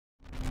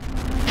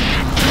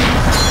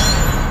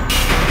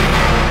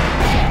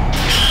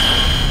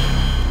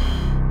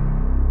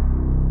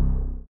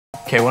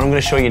Okay, what I'm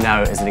going to show you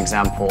now is an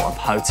example of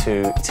how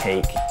to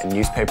take a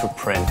newspaper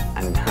print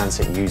and enhance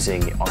it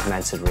using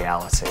augmented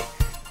reality.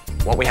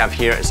 What we have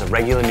here is a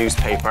regular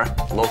newspaper,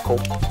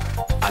 local.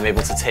 I'm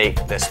able to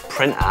take this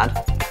print ad,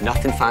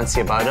 nothing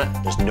fancy about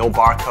it, there's no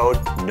barcode,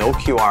 no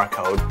QR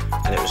code,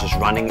 and it was just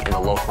running in a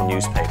local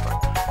newspaper.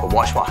 But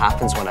watch what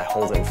happens when I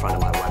hold it in front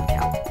of my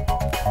webcam.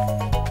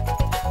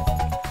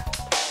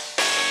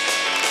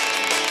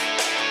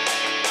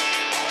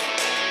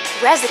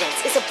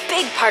 Residence is a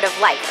big part of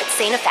life at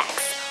St.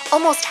 FX.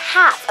 Almost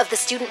half of the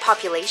student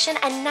population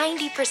and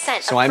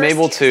 90% So I'm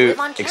able to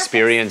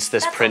experience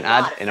this print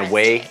ad in a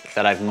way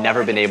that I've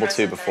never been able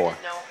to before.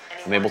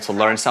 I'm able to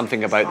learn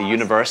something about the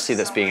university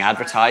that's being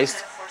advertised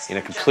in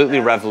a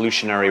completely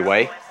revolutionary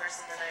way.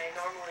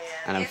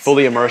 And I'm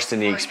fully immersed in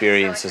the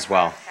experience as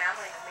well.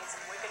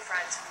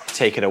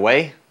 Take it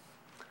away,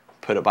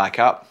 put it back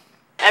up.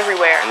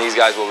 Everywhere. And these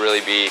guys will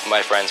really be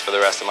my friends for the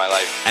rest of my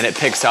life. And it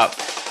picks up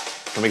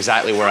from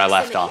exactly where I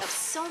left off.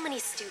 So many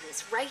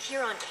students right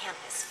here on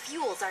campus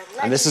fuels our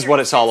and this is what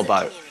it's all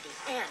about.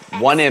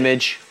 One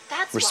image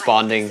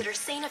responding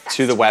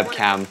to the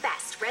webcam,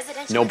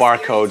 no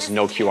barcodes,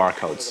 no QR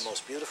codes.